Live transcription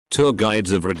Tour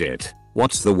guides of Reddit,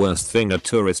 what's the worst thing a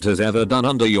tourist has ever done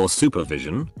under your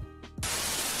supervision?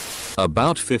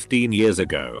 About 15 years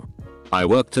ago, I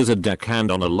worked as a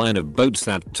deckhand on a line of boats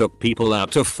that took people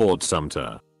out to Fort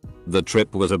Sumter. The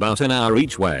trip was about an hour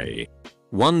each way.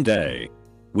 One day,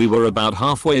 we were about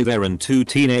halfway there and two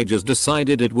teenagers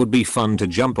decided it would be fun to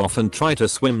jump off and try to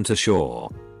swim to shore.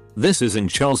 This is in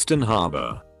Charleston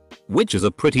Harbor, which is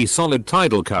a pretty solid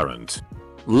tidal current.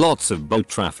 Lots of boat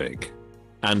traffic.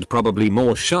 And probably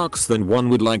more sharks than one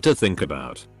would like to think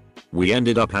about. We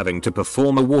ended up having to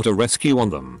perform a water rescue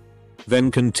on them. Then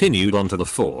continued on to the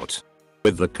fort,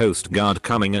 with the Coast Guard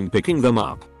coming and picking them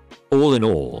up. All in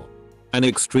all, an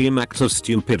extreme act of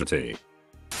stupidity.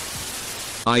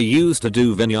 I used to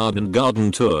do vineyard and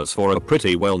garden tours for a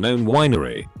pretty well-known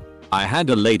winery. I had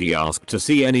a lady ask to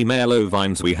see any Merlot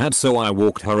vines we had, so I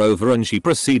walked her over and she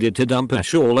proceeded to dump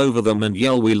ash all over them and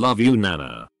yell, "We love you,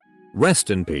 Nana." Rest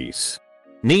in peace.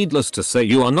 Needless to say,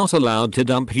 you are not allowed to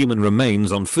dump human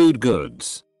remains on food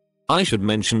goods. I should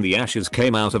mention the ashes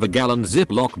came out of a gallon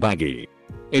Ziploc baggie.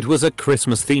 It was a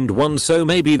Christmas themed one, so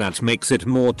maybe that makes it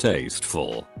more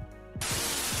tasteful.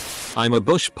 I'm a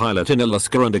bush pilot in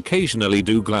Alaska and occasionally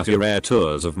do glacier air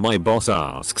tours. If my boss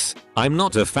asks, I'm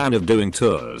not a fan of doing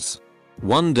tours.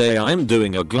 One day I'm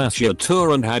doing a glacier tour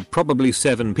and had probably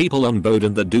 7 people on board,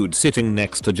 and the dude sitting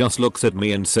next to just looks at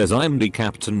me and says, "I'm the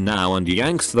captain now," and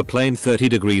yanks the plane 30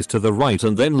 degrees to the right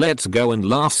and then lets go and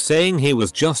laughs, saying he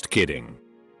was just kidding.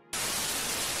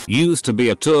 Used to be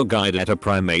a tour guide at a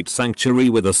primate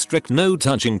sanctuary with a strict no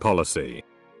touching policy.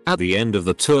 At the end of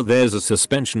the tour there's a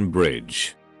suspension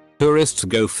bridge. Tourists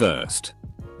go first.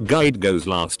 Guide goes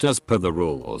last as per the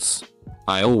rules.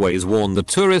 I always warn the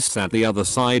tourists that the other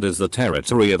side is the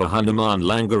territory of a Hanuman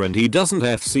Langur and he doesn't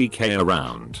FCK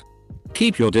around.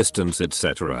 Keep your distance,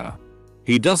 etc.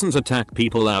 He doesn't attack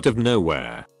people out of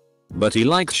nowhere. But he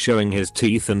likes showing his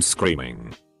teeth and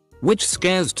screaming, which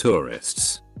scares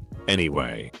tourists.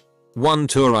 Anyway, one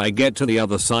tour I get to the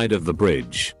other side of the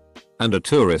bridge, and a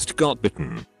tourist got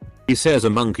bitten. He says a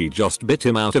monkey just bit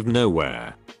him out of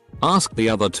nowhere. Ask the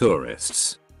other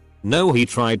tourists. No, he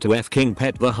tried to F-king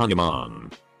pet the Hanuman.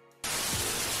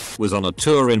 Was on a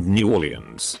tour in New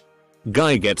Orleans.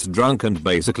 Guy gets drunk and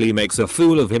basically makes a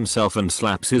fool of himself and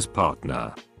slaps his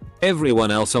partner.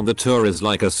 Everyone else on the tour is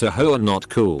like, a Soho not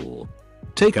cool.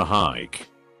 Take a hike.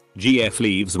 GF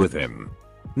leaves with him.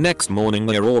 Next morning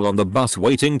they're all on the bus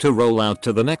waiting to roll out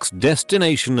to the next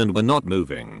destination and we're not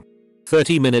moving.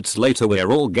 30 minutes later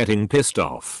we're all getting pissed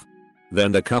off.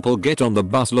 Then the couple get on the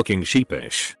bus looking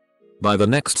sheepish. By the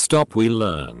next stop we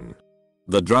learn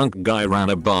the drunk guy ran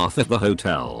a bath at the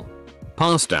hotel,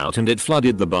 passed out and it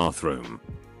flooded the bathroom,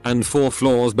 and 4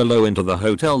 floors below into the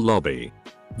hotel lobby.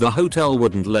 The hotel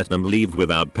wouldn't let them leave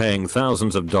without paying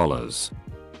thousands of dollars.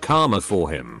 Karma for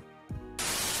him.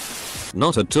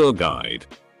 Not a tour guide,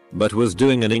 but was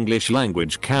doing an English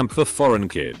language camp for foreign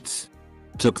kids.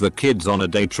 Took the kids on a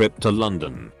day trip to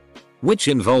London, which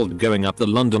involved going up the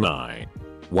London Eye.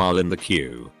 While in the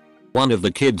queue, one of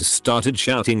the kids started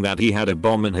shouting that he had a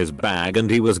bomb in his bag and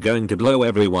he was going to blow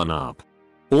everyone up.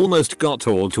 Almost got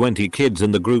all 20 kids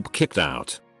in the group kicked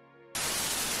out.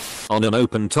 On an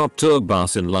open-top tour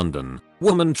bus in London,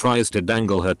 woman tries to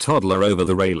dangle her toddler over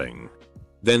the railing.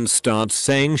 Then starts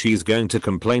saying she's going to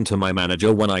complain to my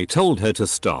manager when I told her to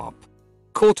stop.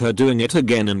 Caught her doing it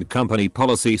again and company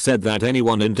policy said that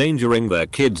anyone endangering their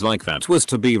kids like that was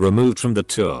to be removed from the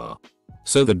tour.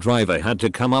 So the driver had to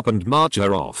come up and march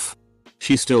her off.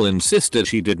 She still insisted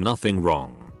she did nothing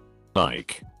wrong.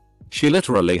 Like, she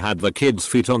literally had the kid's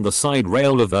feet on the side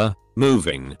rail of the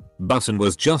moving bus and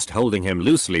was just holding him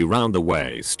loosely round the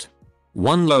waist.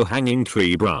 One low-hanging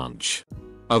tree branch,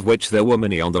 of which there were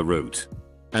many on the route,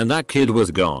 and that kid was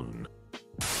gone.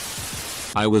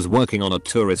 I was working on a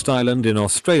tourist island in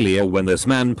Australia when this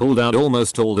man pulled out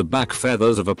almost all the back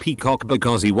feathers of a peacock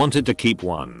because he wanted to keep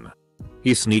one.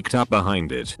 He sneaked up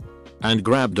behind it and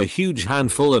grabbed a huge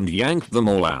handful and yanked them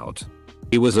all out.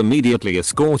 He was immediately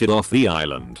escorted off the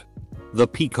island. The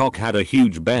peacock had a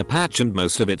huge bare patch and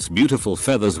most of its beautiful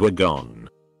feathers were gone.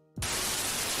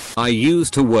 I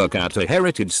used to work at a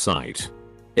heritage site.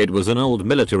 It was an old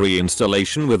military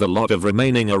installation with a lot of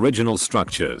remaining original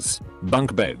structures,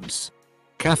 bunk beds,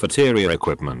 cafeteria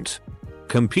equipment,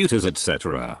 computers,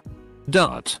 etc.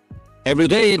 Every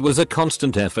day it was a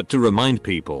constant effort to remind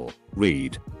people,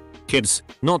 read, kids,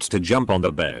 not to jump on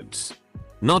the beds,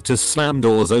 not to slam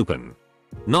doors open,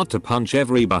 not to punch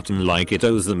every button like it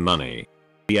owes them money.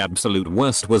 The absolute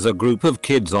worst was a group of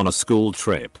kids on a school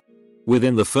trip.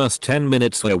 Within the first 10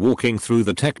 minutes we're walking through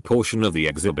the tech portion of the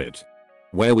exhibit,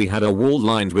 where we had a wall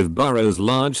lined with Burroughs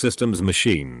Large Systems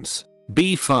machines,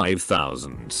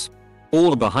 B5000s.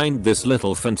 All behind this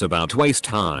little fence about waist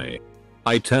high.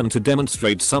 I turned to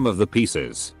demonstrate some of the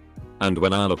pieces. And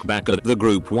when I look back at the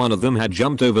group, one of them had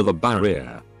jumped over the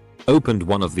barrier, opened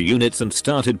one of the units and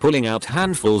started pulling out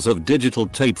handfuls of digital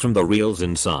tape from the reels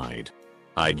inside.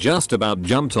 I just about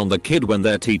jumped on the kid when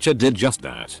their teacher did just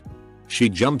that. She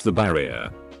jumped the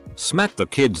barrier, smacked the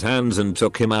kid's hands and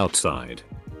took him outside.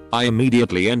 I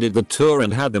immediately ended the tour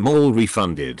and had them all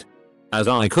refunded, as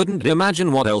I couldn't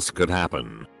imagine what else could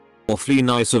happen. Awfully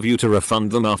nice of you to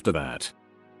refund them after that.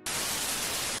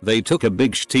 They took a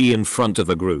big shitty in front of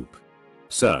the group.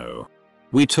 So,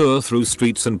 we tour through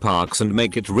streets and parks and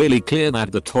make it really clear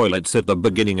that the toilets at the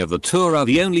beginning of the tour are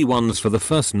the only ones for the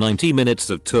first 90 minutes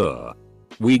of tour.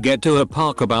 We get to a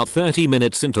park about 30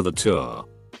 minutes into the tour.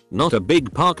 Not a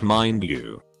big park, mind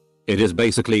you. It is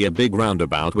basically a big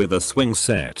roundabout with a swing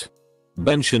set,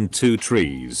 bench and 2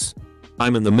 trees.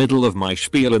 I'm in the middle of my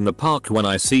spiel in the park when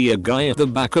I see a guy at the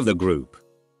back of the group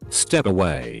step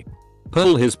away,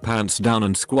 pull his pants down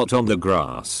and squat on the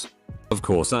grass. Of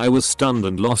course I was stunned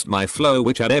and lost my flow,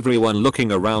 which had everyone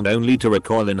looking around, only to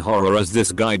recoil in horror as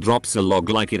this guy drops a log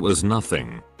like it was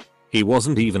nothing. He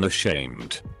wasn't even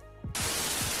ashamed.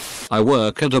 I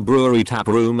work at a brewery tap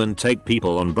room and take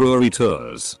people on brewery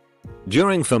tours.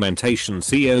 During fermentation,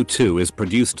 CO2 is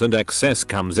produced and excess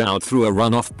comes out through a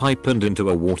runoff pipe and into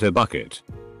a water bucket.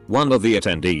 One of the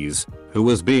attendees, who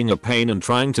was being a pain and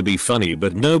trying to be funny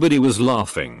but nobody was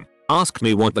laughing, asked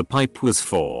me what the pipe was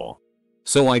for.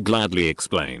 So I gladly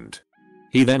explained.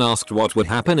 He then asked what would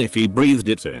happen if he breathed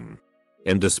it in.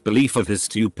 In disbelief of his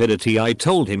stupidity, I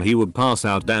told him he would pass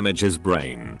out, damage his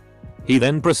brain. He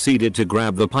then proceeded to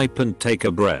grab the pipe and take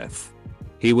a breath.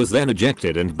 He was then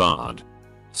ejected and barred.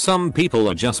 Some people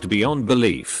are just beyond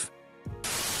belief.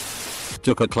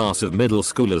 Took a class of middle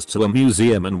schoolers to a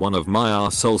museum and one of my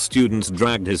arsehole students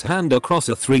dragged his hand across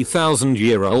a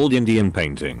 3,000-year-old Indian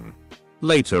painting.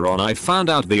 Later on I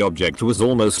found out the object was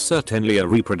almost certainly a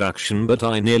reproduction, but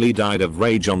I nearly died of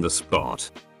rage on the spot.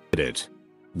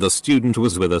 The student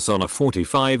was with us on a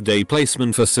 45-day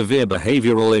placement for severe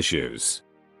behavioral issues.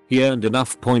 He earned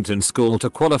enough points in school to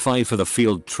qualify for the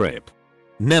field trip.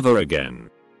 Never again.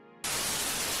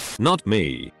 Not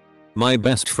me. My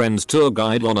best friend's tour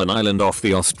guide on an island off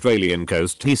the Australian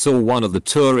coast, he saw one of the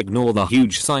tour ignore the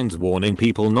huge signs warning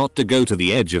people not to go to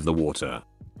the edge of the water.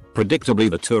 Predictably,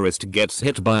 the tourist gets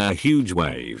hit by a huge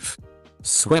wave,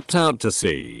 swept out to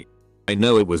sea. I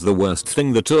know it was the worst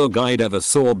thing the tour guide ever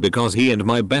saw, because he and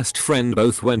my best friend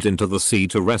both went into the sea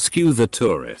to rescue the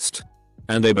tourist,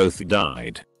 and they both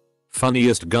died.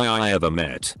 Funniest guy I ever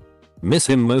met. Miss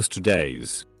him most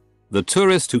days. The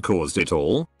tourist who caused it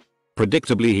all?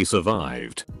 Predictably, he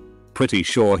survived. Pretty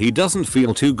sure he doesn't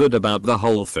feel too good about the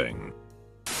whole thing.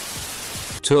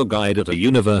 Tour guide at a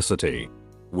university.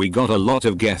 We got a lot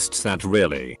of guests that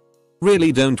really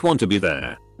don't want to be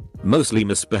there. Mostly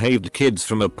misbehaved kids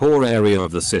from a poor area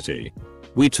of the city.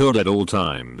 We toured at all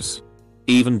times,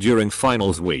 even during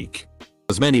finals week.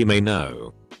 As many may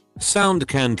know, sound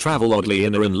can travel oddly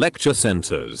in lecture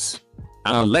centers.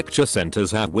 Our lecture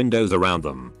centers have windows around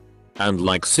them, and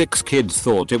like 6 kids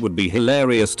thought it would be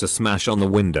hilarious to smash on the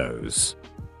windows.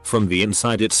 From the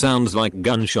inside it sounds like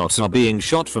gunshots are being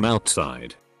shot from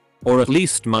outside. Or at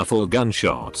least muffled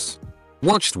gunshots.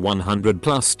 Watched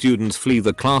 100+ students flee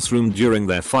the classroom during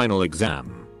their final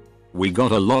exam. We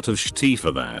got a lot of shitty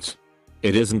for that.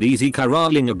 It isn't easy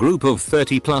corralling a group of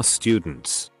 30+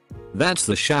 students. That's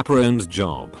the chaperone's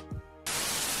job.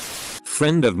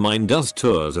 Friend of mine does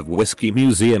tours of whiskey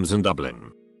museums in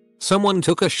Dublin. Someone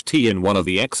took a shitty in one of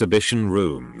the exhibition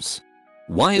rooms.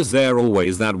 Why is there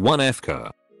always that one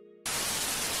FK?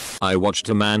 I watched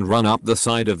a man run up the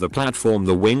side of the platform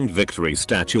the Winged Victory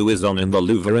statue is on in the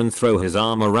Louvre and throw his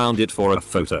arm around it for a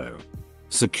photo.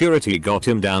 Security got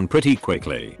him down pretty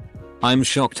quickly. I'm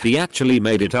shocked he actually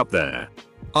made it up there.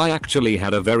 I actually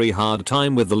had a very hard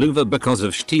time with the Louvre because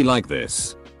of shitty like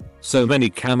this. So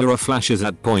many camera flashes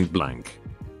at point blank.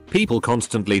 People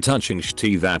constantly touching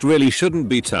shitty that really shouldn't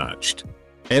be touched.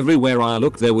 Everywhere I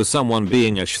looked there was someone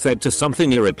being a shted to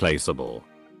something irreplaceable.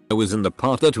 I was in the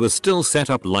part that was still set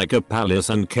up like a palace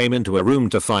and came into a room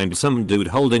to find some dude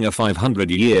holding a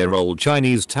 500-year-old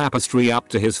Chinese tapestry up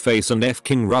to his face and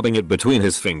f-king rubbing it between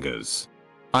his fingers.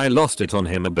 I lost it on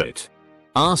him a bit,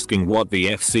 asking what the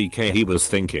FCK he was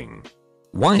thinking.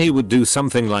 Why he would do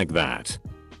something like that.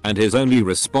 And his only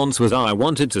response was, "I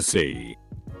wanted to see,"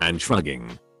 and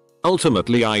shrugging.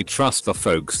 Ultimately, I trust the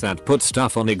folks that put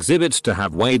stuff on exhibits to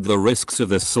have weighed the risks of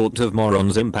this sort of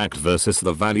moron's impact versus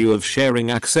the value of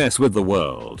sharing access with the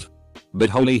world.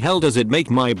 But holy hell, does it make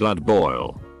my blood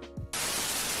boil.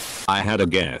 I had a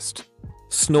guest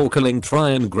Snorkeling,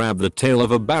 try and grab the tail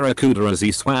of a barracuda as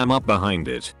he swam up behind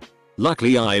it.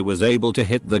 Luckily I was able to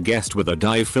hit the guest with a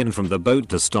dive fin from the boat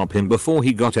to stop him before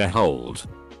he got a hold.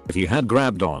 If he had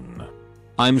grabbed on,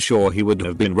 I'm sure he would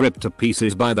have been ripped to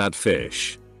pieces by that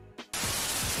fish.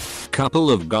 Couple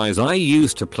of guys I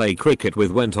used to play cricket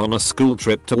with went on a school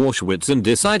trip to Auschwitz and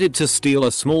decided to steal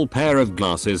a small pair of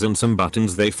glasses and some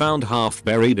buttons they found half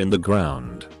buried in the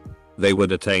ground. They were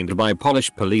detained by Polish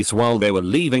police while they were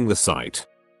leaving the site.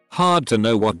 Hard to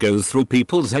know what goes through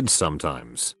people's heads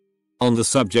sometimes. On the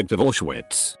subject of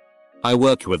Auschwitz, I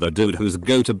work with a dude whose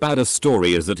go-to badass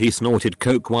story is that he snorted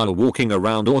coke while walking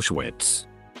around Auschwitz.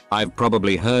 I've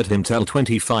probably heard him tell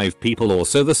 25 people or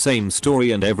so the same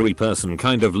story, and every person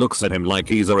kind of looks at him like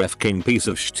he's a f***ing piece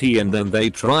of shit, and then they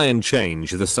try and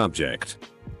change the subject.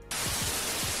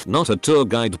 Not a tour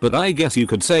guide, but I guess you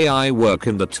could say I work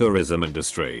in the tourism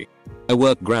industry. I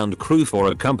work ground crew for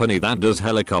a company that does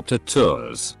helicopter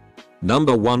tours.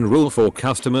 Number 1 rule for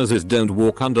customers is don't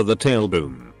walk under the tail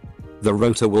boom. The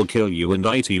rotor will kill you and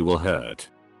it will hurt.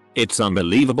 It's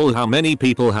unbelievable how many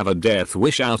people have a death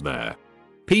wish out there.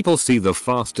 People see the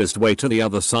fastest way to the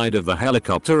other side of the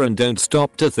helicopter and don't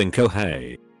stop to think, oh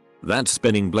hey, that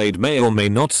spinning blade may or may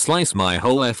not slice my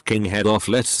whole f***ing head off,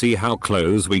 let's see how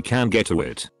close we can get to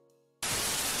it.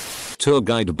 Tour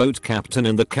guide boat captain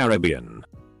in the Caribbean.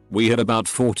 We had about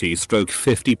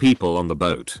 40-50 people on the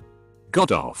boat.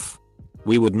 Got off.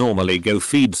 We would normally go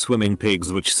feed swimming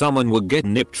pigs, which someone would get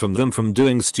nipped from them from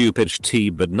doing stupid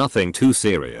shit, but nothing too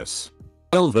serious.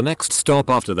 Well, the next stop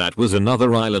after that was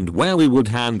another island where we would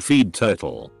hand feed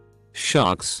turtle,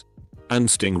 sharks, and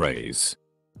stingrays.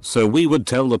 So we would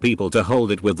tell the people to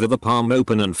hold it with the palm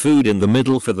open and food in the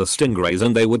middle for the stingrays,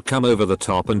 and they would come over the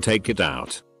top and take it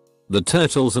out. The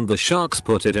turtles and the sharks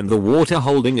put it in the water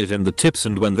holding it in the tips,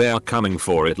 and when they are coming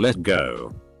for it, let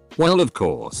go. Well, of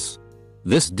course,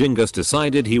 this dingus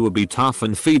decided he would be tough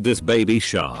and feed this baby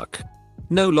shark.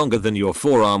 No longer than your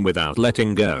forearm without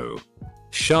letting go.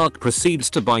 Shark proceeds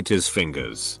to bite his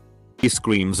fingers. He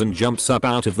screams and jumps up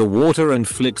out of the water and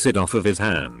flicks it off of his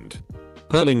hand,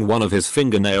 pulling one of his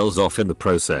fingernails off in the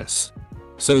process.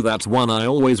 So that's one I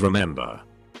always remember.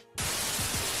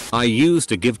 I used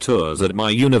to give tours at my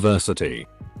university.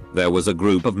 There was a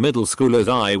group of middle schoolers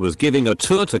I was giving a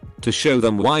tour to show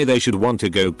them why they should want to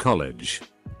go college.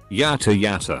 Yata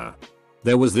yata.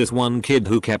 There was this one kid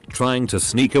who kept trying to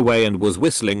sneak away and was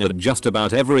whistling at just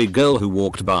about every girl who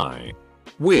walked by.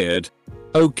 Weird.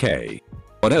 Okay.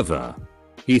 Whatever.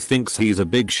 He thinks he's a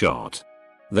big shot.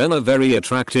 Then a very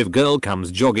attractive girl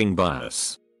comes jogging by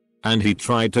us. And he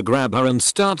tried to grab her and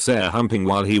starts air humping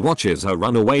while he watches her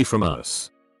run away from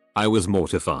us. I was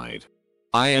mortified.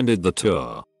 I ended the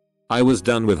tour. I was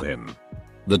done with him.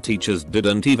 The teachers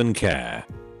didn't even care.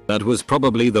 That was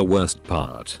probably the worst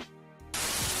part.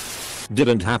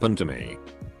 Didn't happen to me.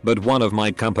 But one of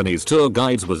my company's tour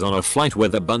guides was on a flight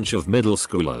with a bunch of middle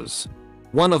schoolers.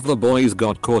 One of the boys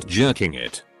got caught jerking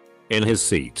it in his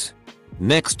seat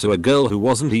next to a girl who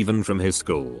wasn't even from his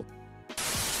school.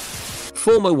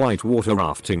 Former whitewater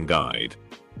rafting guide.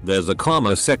 There's a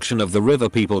calmer section of the river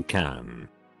people can,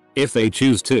 if they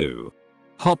choose to,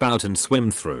 hop out and swim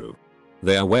through.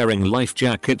 They are wearing life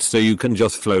jackets so you can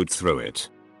just float through it.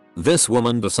 This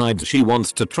woman decides she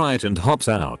wants to try it and hops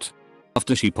out.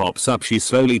 After she pops up, she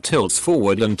slowly tilts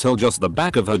forward until just the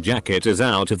back of her jacket is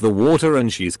out of the water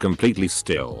and she's completely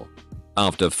still.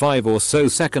 After 5 or so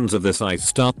seconds of this, I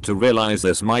start to realize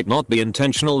this might not be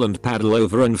intentional and paddle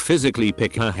over and physically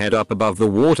pick her head up above the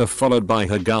water, followed by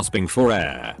her gasping for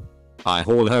air. I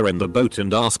haul her in the boat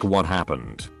and ask what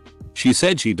happened. She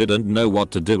said she didn't know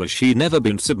what to do as she'd never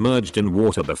been submerged in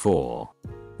water before.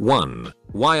 1.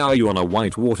 Why are you on a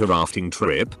whitewater rafting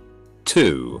trip?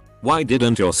 2. Why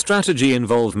didn't your strategy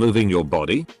involve moving your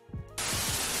body?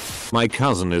 My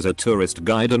cousin is a tourist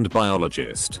guide and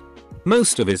biologist.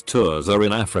 Most of his tours are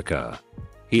in Africa.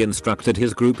 He instructed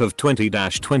his group of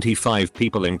 20-25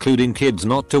 people, including kids,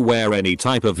 not to wear any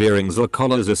type of earrings or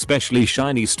collars, especially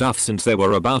shiny stuff, since they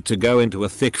were about to go into a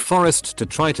thick forest to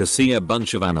try to see a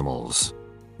bunch of animals.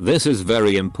 This is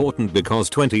very important because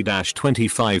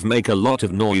 20-25 make a lot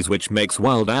of noise, which makes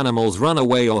wild animals run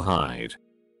away or hide.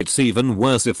 It's even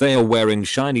worse if they are wearing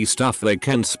shiny stuff they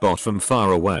can spot from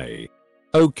far away.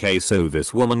 Okay, so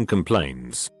this woman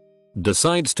complains.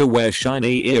 Decides to wear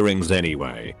shiny earrings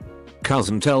anyway.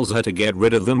 Cousin tells her to get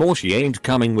rid of them or she ain't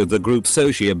coming with the group,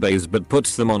 so she obeys but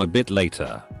puts them on a bit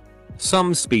later.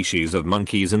 Some species of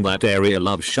monkeys in that area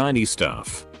love shiny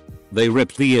stuff. They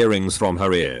ripped the earrings from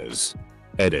her ears.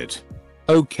 Edit.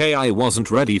 Okay, I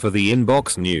wasn't ready for the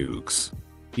inbox nukes.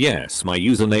 Yes, my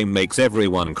username makes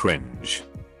everyone cringe.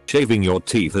 Shaving your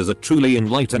teeth is a truly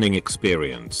enlightening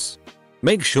experience.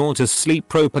 Make sure to sleep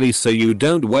properly so you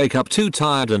don't wake up too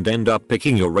tired and end up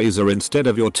picking your razor instead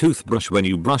of your toothbrush when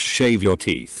you shave your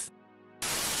teeth.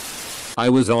 I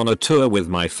was on a tour with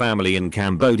my family in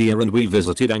Cambodia and we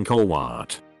visited Angkor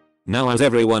Wat. Now, as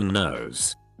everyone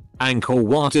knows, Angkor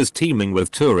Wat is teeming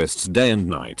with tourists day and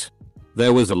night.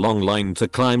 There was a long line to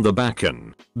climb the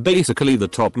Bakan, basically the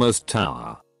topmost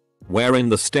tower, wherein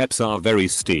the steps are very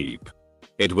steep.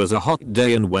 It was a hot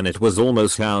day, and when it was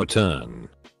almost our turn,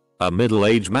 a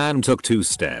middle-aged man took 2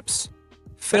 steps,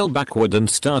 fell backward and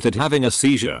started having a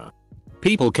seizure.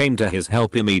 People came to his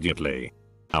help immediately.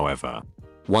 However,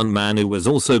 one man who was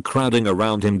also crowding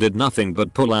around him did nothing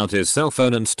but pull out his cell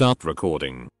phone and start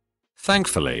recording.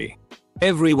 Thankfully,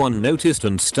 everyone noticed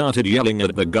and started yelling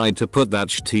at the guide to put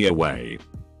that shit away.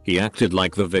 He acted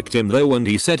like the victim though, and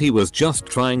he said he was just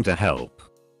trying to help.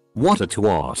 What a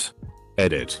twat.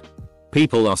 Edit.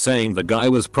 People are saying the guy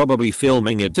was probably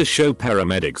filming it to show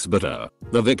paramedics, but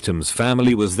the victim's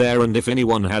family was there, and if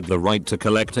anyone had the right to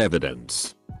collect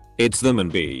evidence, it's them.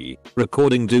 And B,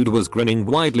 recording dude was grinning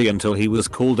widely until he was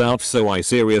called out, so I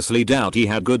seriously doubt he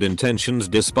had good intentions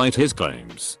despite his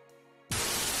claims.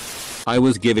 I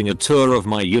was giving a tour of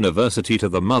my university to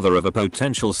the mother of a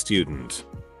potential student.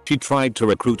 She tried to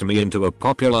recruit me into a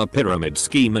popular pyramid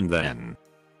scheme, and then,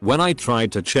 when I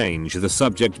tried to change the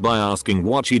subject by asking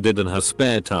what she did in her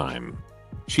spare time,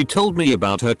 she told me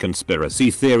about her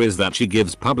conspiracy theories that she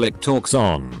gives public talks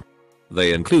on.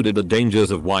 They included the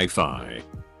dangers of Wi-Fi,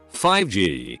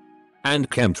 5G, and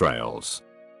chemtrails,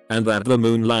 and that the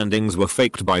moon landings were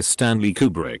faked by Stanley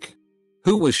Kubrick,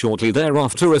 who was shortly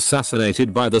thereafter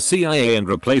assassinated by the CIA and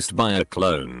replaced by a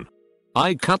clone.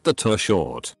 I cut the tour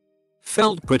short.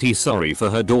 Felt pretty sorry for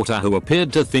her daughter, who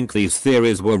appeared to think these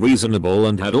theories were reasonable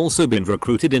and had also been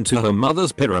recruited into her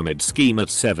mother's pyramid scheme at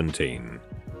 17.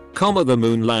 The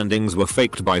moon landings were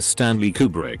faked by Stanley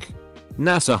Kubrick.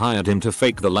 NASA hired him to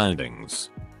fake the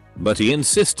landings, but he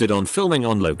insisted on filming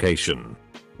on location.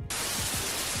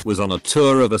 Was on a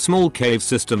tour of a small cave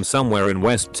system somewhere in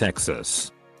West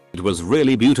Texas. It was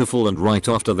really beautiful, and right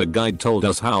after the guide told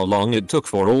us how long it took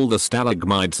for all the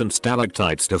stalagmites and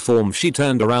stalactites to form, she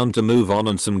turned around to move on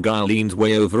and some guy leans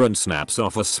way over and snaps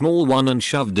off a small one and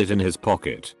shoved it in his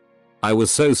pocket. I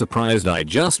was so surprised I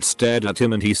just stared at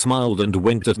him, and he smiled and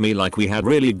winked at me like we had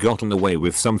really gotten away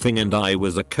with something and I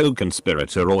was a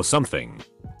co-conspirator or something.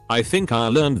 I think I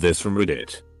learned this from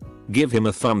Reddit. Give him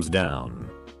a thumbs down.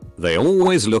 They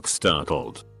always look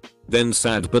startled, then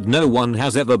sad, but no one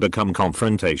has ever become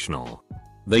confrontational.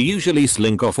 They usually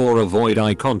slink off or avoid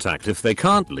eye contact if they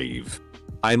can't leave.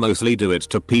 I mostly do it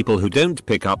to people who don't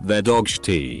pick up their dog's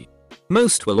tea.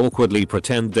 Most will awkwardly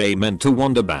pretend they meant to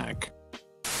wander back.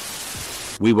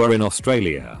 We were in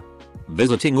Australia,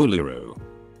 visiting Uluru.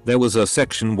 There was a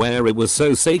section where it was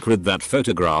so sacred that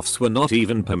photographs were not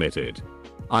even permitted.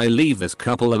 I leave this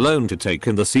couple alone to take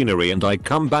in the scenery, and I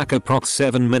come back approx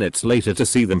 7 minutes later to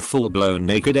see them full blown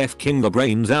naked f-king the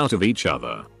brains out of each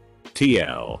other.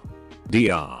 TL.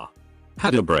 DR.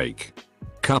 Had a break.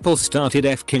 Couple started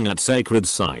f-king at sacred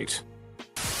site.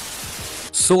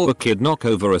 Saw a kid knock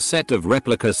over a set of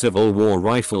replica Civil War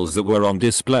rifles that were on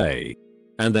display.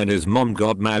 And then his mom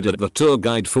got mad at the tour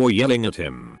guide for yelling at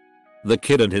him. The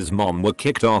kid and his mom were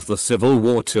kicked off the Civil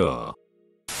War tour.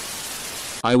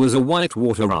 I was a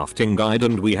whitewater rafting guide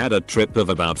and we had a trip of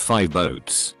about 5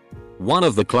 boats. One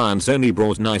of the clients only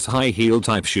brought nice high heel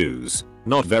type shoes.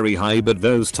 Not very high, but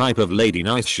those type of lady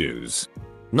nice shoes.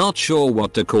 Not sure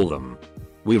what to call them.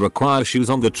 We require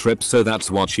shoes on the trip, so that's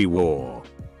what she wore.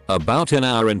 About an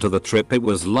hour into the trip it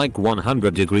was like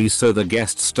 100 degrees, so the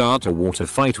guests start a water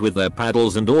fight with their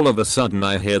paddles, and all of a sudden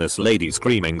I hear this lady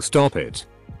screaming, "Stop it!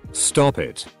 Stop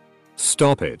it!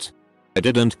 Stop it! I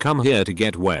didn't come here to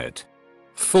get wet.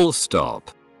 Full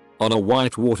stop." On a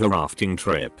whitewater rafting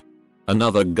trip.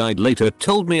 Another guide later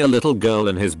told me a little girl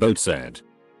in his boat said,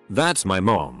 "That's my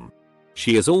mom.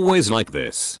 She is always like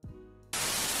this."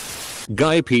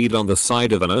 Guy peed on the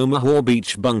side of an Omaha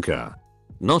beach bunker.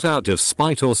 Not out of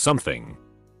spite or something.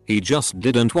 He just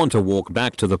didn't want to walk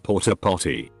back to the porta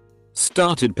potty.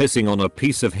 Started pissing on a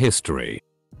piece of history.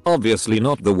 Obviously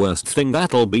not the worst thing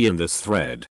that'll be in this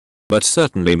thread, but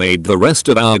certainly made the rest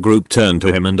of our group turn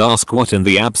to him and ask what in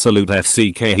the absolute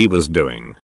FCK he was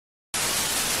doing.